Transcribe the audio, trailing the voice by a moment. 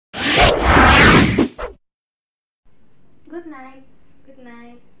night. Good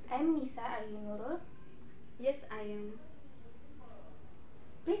night. I'm Nisa. Are you Nurul? Yes, I am.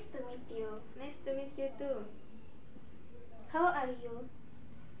 Pleased to meet you. Nice to meet you too. How are you?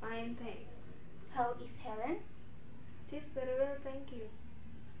 Fine, thanks. How is Helen? She's very well, thank you.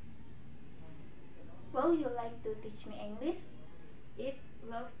 Would you like to teach me English? I'd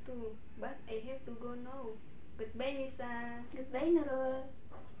love to, but I have to go now. Goodbye, Nisa. Goodbye, Nurul.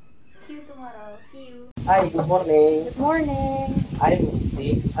 See you tomorrow. See you. Hi, good morning. Good morning. I'm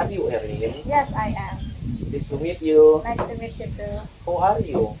MUKTI. Are you Erin? Yes, I am. Pleased to meet you. Nice to meet you too. How are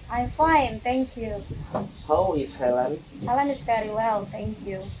you? I'm fine, thank you. How is Helen? Helen is very well, thank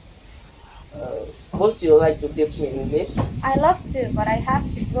you. Would you like to teach me English? I love to, but I have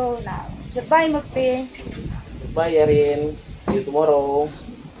to go now. Goodbye, MUKTI. Goodbye, Erin. See you tomorrow.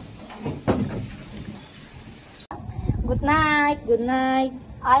 Good night. Good night.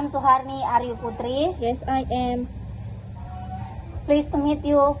 I'm SUHARNI. Are you Putri? Yes, I am. Pleased to meet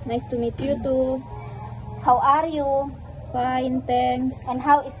you. Nice to meet you too. How are you? Fine, thanks. And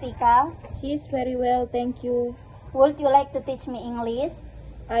how is Tika? She's very well, thank you. Would you like to teach me English?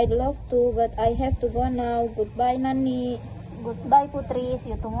 I'd love to, but I have to go now. Goodbye, Nani. Goodbye, Putri.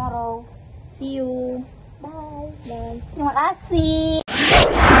 See you tomorrow. See you. Bye. Bye. Terima kasih.